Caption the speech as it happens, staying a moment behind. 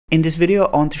In this video,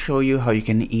 I want to show you how you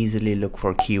can easily look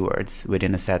for keywords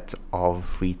within a set of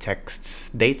free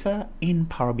text data in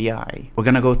Power BI. We're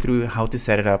going to go through how to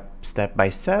set it up step by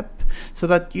step so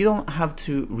that you don't have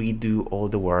to redo all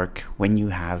the work when you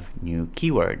have new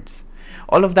keywords.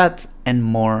 All of that and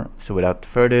more. So without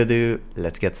further ado,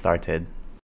 let's get started.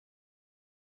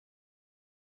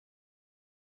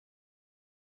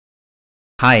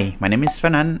 Hi, my name is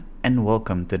Fernan and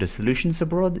welcome to the Solutions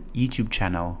Abroad YouTube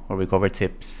channel, where we cover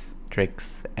tips,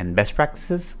 tricks, and best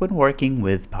practices when working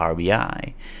with Power BI.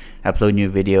 I upload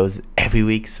new videos every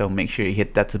week, so make sure you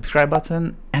hit that subscribe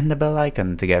button and the bell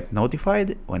icon to get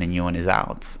notified when a new one is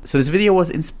out. So this video was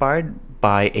inspired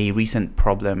by a recent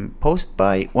problem posed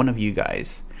by one of you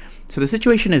guys. So the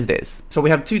situation is this. So we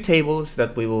have two tables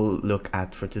that we will look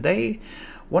at for today.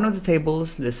 One of the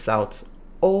tables lists out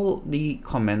all the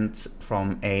comments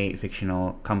from a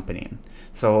fictional company.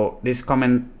 So this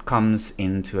comment comes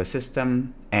into a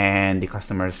system and the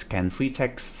customers can free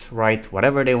text write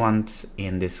whatever they want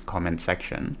in this comment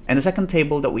section. And the second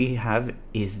table that we have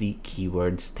is the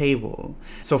keywords table.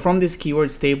 So from this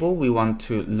keywords table, we want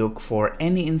to look for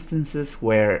any instances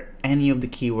where any of the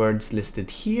keywords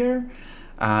listed here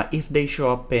if they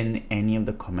show up in any of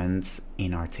the comments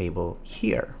in our table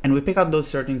here. And we pick out those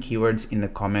certain keywords in the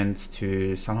comments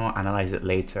to somehow analyze it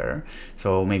later.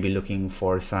 So maybe looking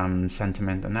for some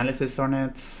sentiment analysis on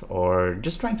it, or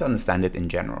just trying to understand it in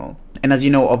general. And as you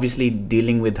know, obviously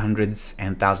dealing with hundreds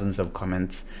and thousands of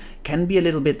comments can be a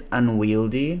little bit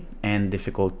unwieldy and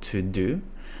difficult to do.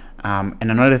 And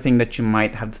another thing that you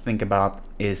might have to think about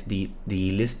is the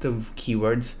list of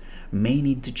keywords may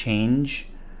need to change.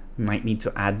 You might need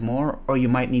to add more, or you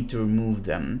might need to remove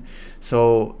them.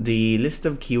 So the list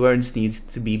of keywords needs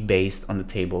to be based on the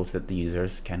tables that the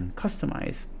users can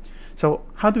customize. So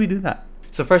how do we do that?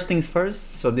 So first things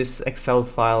first, so this Excel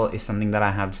file is something that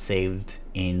I have saved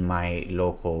in my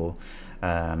local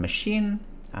machine,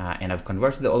 and I've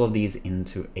converted all of these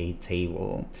into a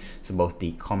table. So both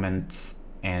the comments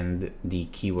and the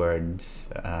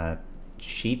keywords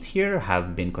sheet here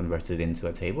have been converted into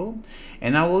a table,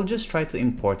 and I will just try to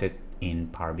import it in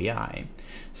Power BI.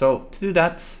 So to do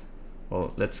that,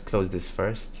 well, let's close this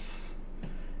first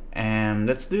and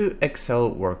let's do Excel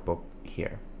workbook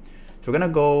here. So we're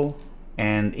gonna go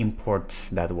and import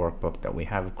that workbook that we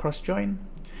have cross join,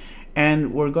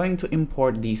 and we're going to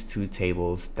import these two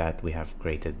tables that we have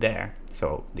created there.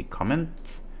 So the comment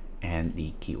and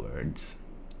the keywords.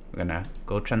 We're gonna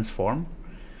go transform,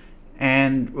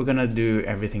 and we're gonna do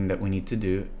everything that we need to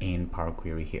do in Power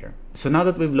Query here. So now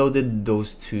that we've loaded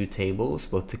those two tables,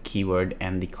 both the keyword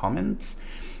and the comments,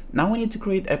 now we need to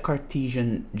create a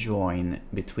Cartesian join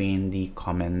between the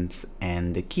comments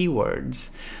and the keywords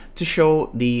to show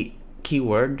the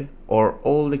keyword or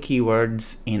all the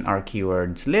keywords in our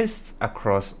keywords list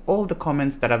across all the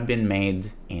comments that have been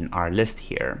made in our list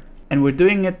here. And we're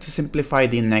doing it to simplify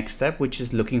the next step, which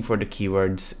is looking for the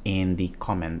keywords in the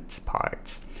comments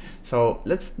part. So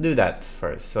let's do that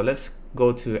first. So let's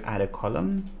go to add a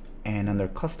column, and under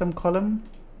custom column,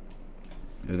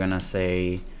 we're gonna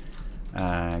say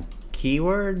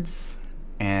keywords,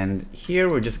 and here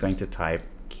we're just going to type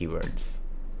keywords.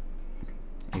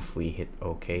 If we hit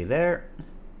OK there,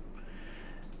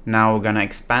 now we're gonna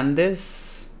expand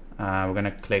this. We're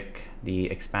gonna click the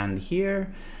expand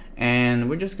here, and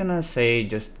we're just gonna say,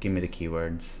 just give me the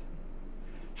keywords.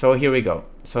 So here we go.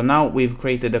 So now we've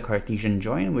created a Cartesian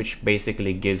join, which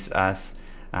basically gives us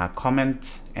a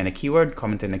comment and a keyword,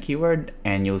 comment and a keyword,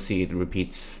 and you'll see it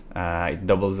repeats, it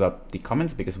doubles up the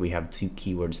comments because we have two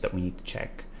keywords that we need to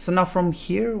check. So now from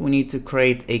here, we need to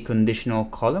create a conditional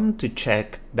column to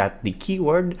check that the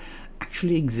keyword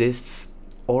actually exists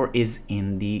or is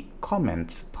in the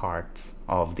comment part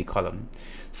of the column.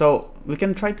 So we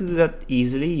can try to do that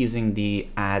easily using the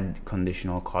add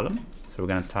conditional column. So we're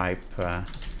gonna type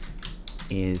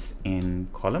is in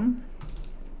column,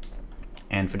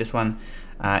 and for this one,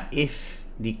 if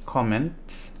the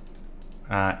comment,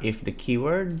 if the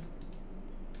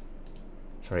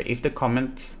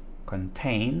comment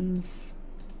contains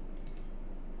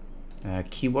a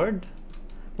keyword,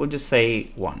 we'll just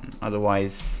say 1,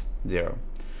 otherwise 0,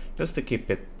 just to keep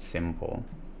it simple.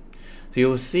 So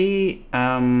you'll see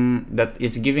that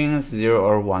it's giving us 0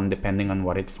 or 1 depending on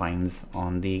what it finds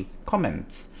on the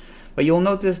comments. But you'll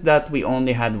notice that we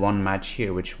only had one match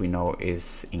here, which we know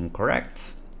is incorrect.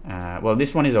 Well,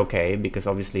 this one is okay because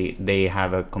obviously they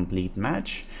have a complete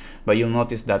match. But you'll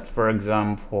notice that, for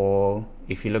example,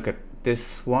 if you look at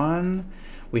this one,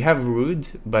 we have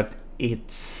rude, but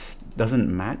it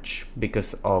doesn't match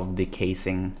because of the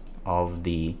casing of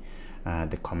the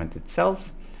comment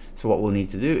itself. So what we'll need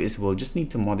to do is we'll just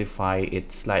need to modify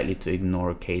it slightly to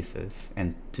ignore cases.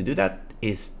 And to do that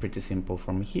is pretty simple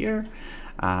from here.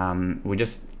 We're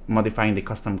just modifying the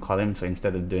custom column. So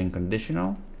instead of doing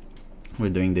conditional, we're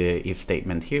doing the if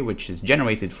statement here, which is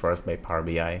generated for us by Power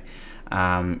BI.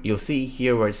 You'll see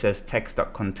here where it says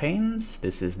text.contains.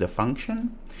 This is the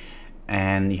function.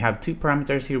 And you have two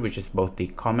parameters here, which is both the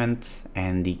comment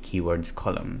and the keywords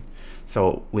column.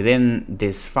 So within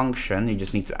this function, you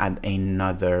just need to add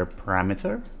another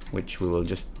parameter, which we will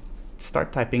just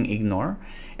start typing ignore.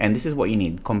 And this is what you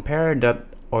need. Compare that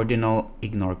ordinal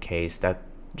ignore case. That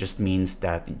just means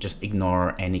that just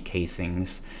ignore any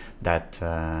casings that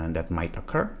that might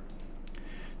occur.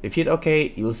 If you hit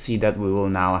OK, you'll see that we will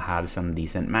now have some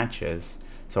decent matches.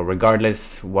 So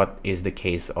regardless what is the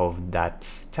case of that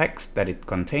text that it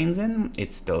contains in,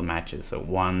 it still matches. So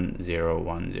 1 0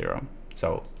 1 0.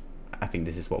 So I think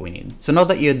this is what we need. So now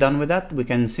that you're done with that, we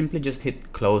can simply just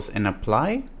hit close and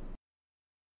apply.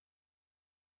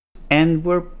 And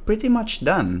we're pretty much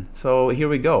done. So here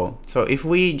we go. So if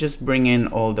we just bring in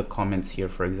all the comments here,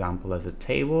 for example, as a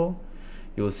table,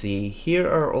 you'll see here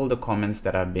are all the comments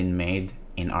that have been made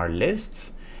in our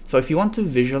lists. So if you want to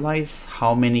visualize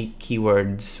how many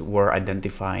keywords were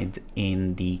identified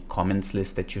in the comments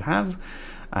list that you have,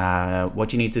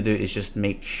 what you need to do is just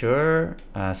make sure,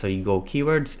 so you go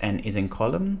keywords and is in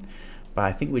column, but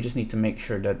I think we just need to make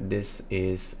sure that this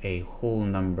is a whole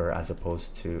number as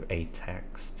opposed to a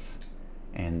text.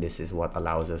 And this is what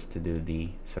allows us to do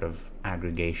the sort of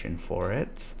aggregation for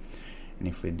it. And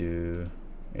if we do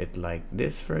it like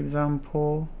this, for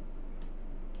example,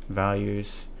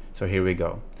 values. So here we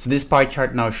go. So this pie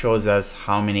chart now shows us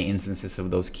how many instances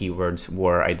of those keywords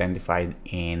were identified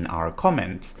in our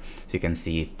comments. So you can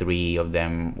see 3 of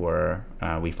them were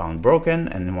we found broken,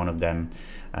 and one of them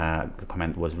the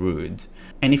comment was rude.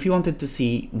 And if you wanted to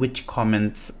see which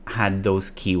comments had those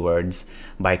keywords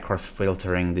by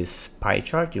cross-filtering this pie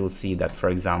chart, you'll see that, for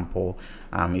example,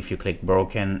 if you click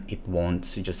broken, it won't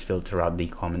just filter out the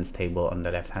comments table on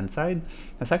the left-hand side.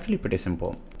 That's actually pretty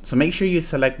simple. So make sure you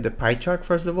select the pie chart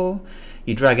first of all.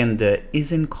 You drag in the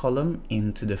is in column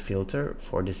into the filter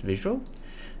for this visual.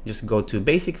 Just go to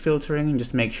basic filtering and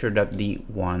just make sure that the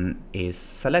 1 is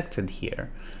selected here.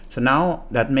 So now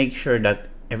that makes sure that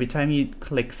every time you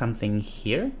click something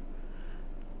here,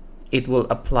 it will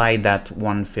apply that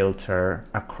one filter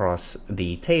across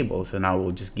the table. So now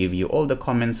we'll just give you all the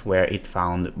comments where it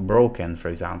found broken, for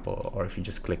example, or if you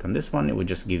just click on this one, it would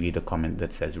just give you the comment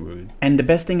that says rude. And the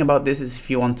best thing about this is if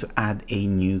you want to add a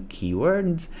new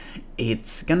keyword,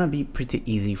 it's gonna be pretty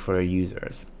easy for your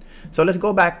users. So let's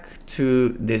go back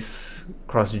to this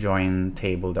cross-join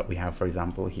table that we have, for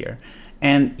example, here.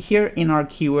 And here in our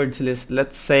keywords list,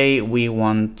 let's say we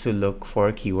want to look for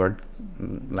a keyword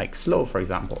like slow, for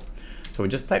example. So we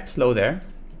just type slow there,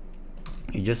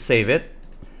 you just save it.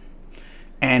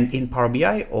 And in Power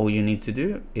BI, all you need to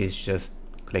do is just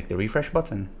click the refresh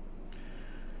button.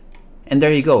 And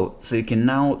there you go. So you can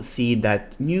now see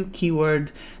that new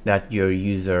keyword that your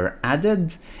user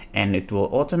added, and it will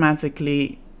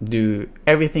automatically do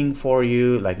everything for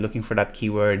you, like looking for that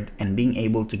keyword and being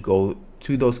able to go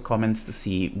to those comments to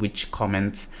see which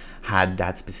comments had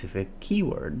that specific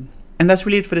keyword. And that's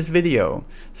really it for this video.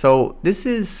 So this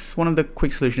is one of the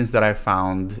quick solutions that I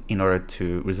found in order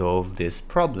to resolve this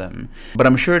problem. But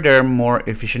I'm sure there are more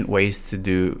efficient ways to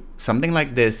do something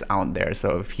like this out there.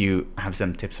 So if you have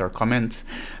some tips or comments,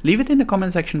 leave it in the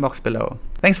comment section box below.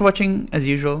 Thanks for watching as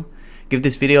usual. Give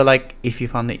this video a like if you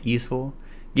found it useful.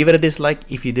 Give it a dislike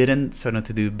if you didn't, so I know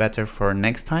to do better for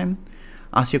next time.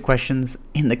 Ask your questions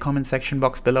in the comment section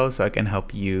box below so I can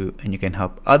help you and you can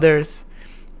help others.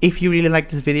 If you really like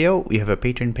this video, we have a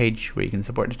Patreon page where you can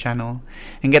support the channel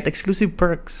and get exclusive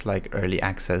perks like early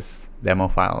access, demo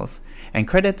files, and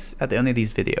credits at the end of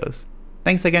these videos.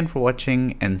 Thanks again for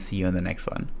watching and see you in the next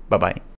one. Bye bye.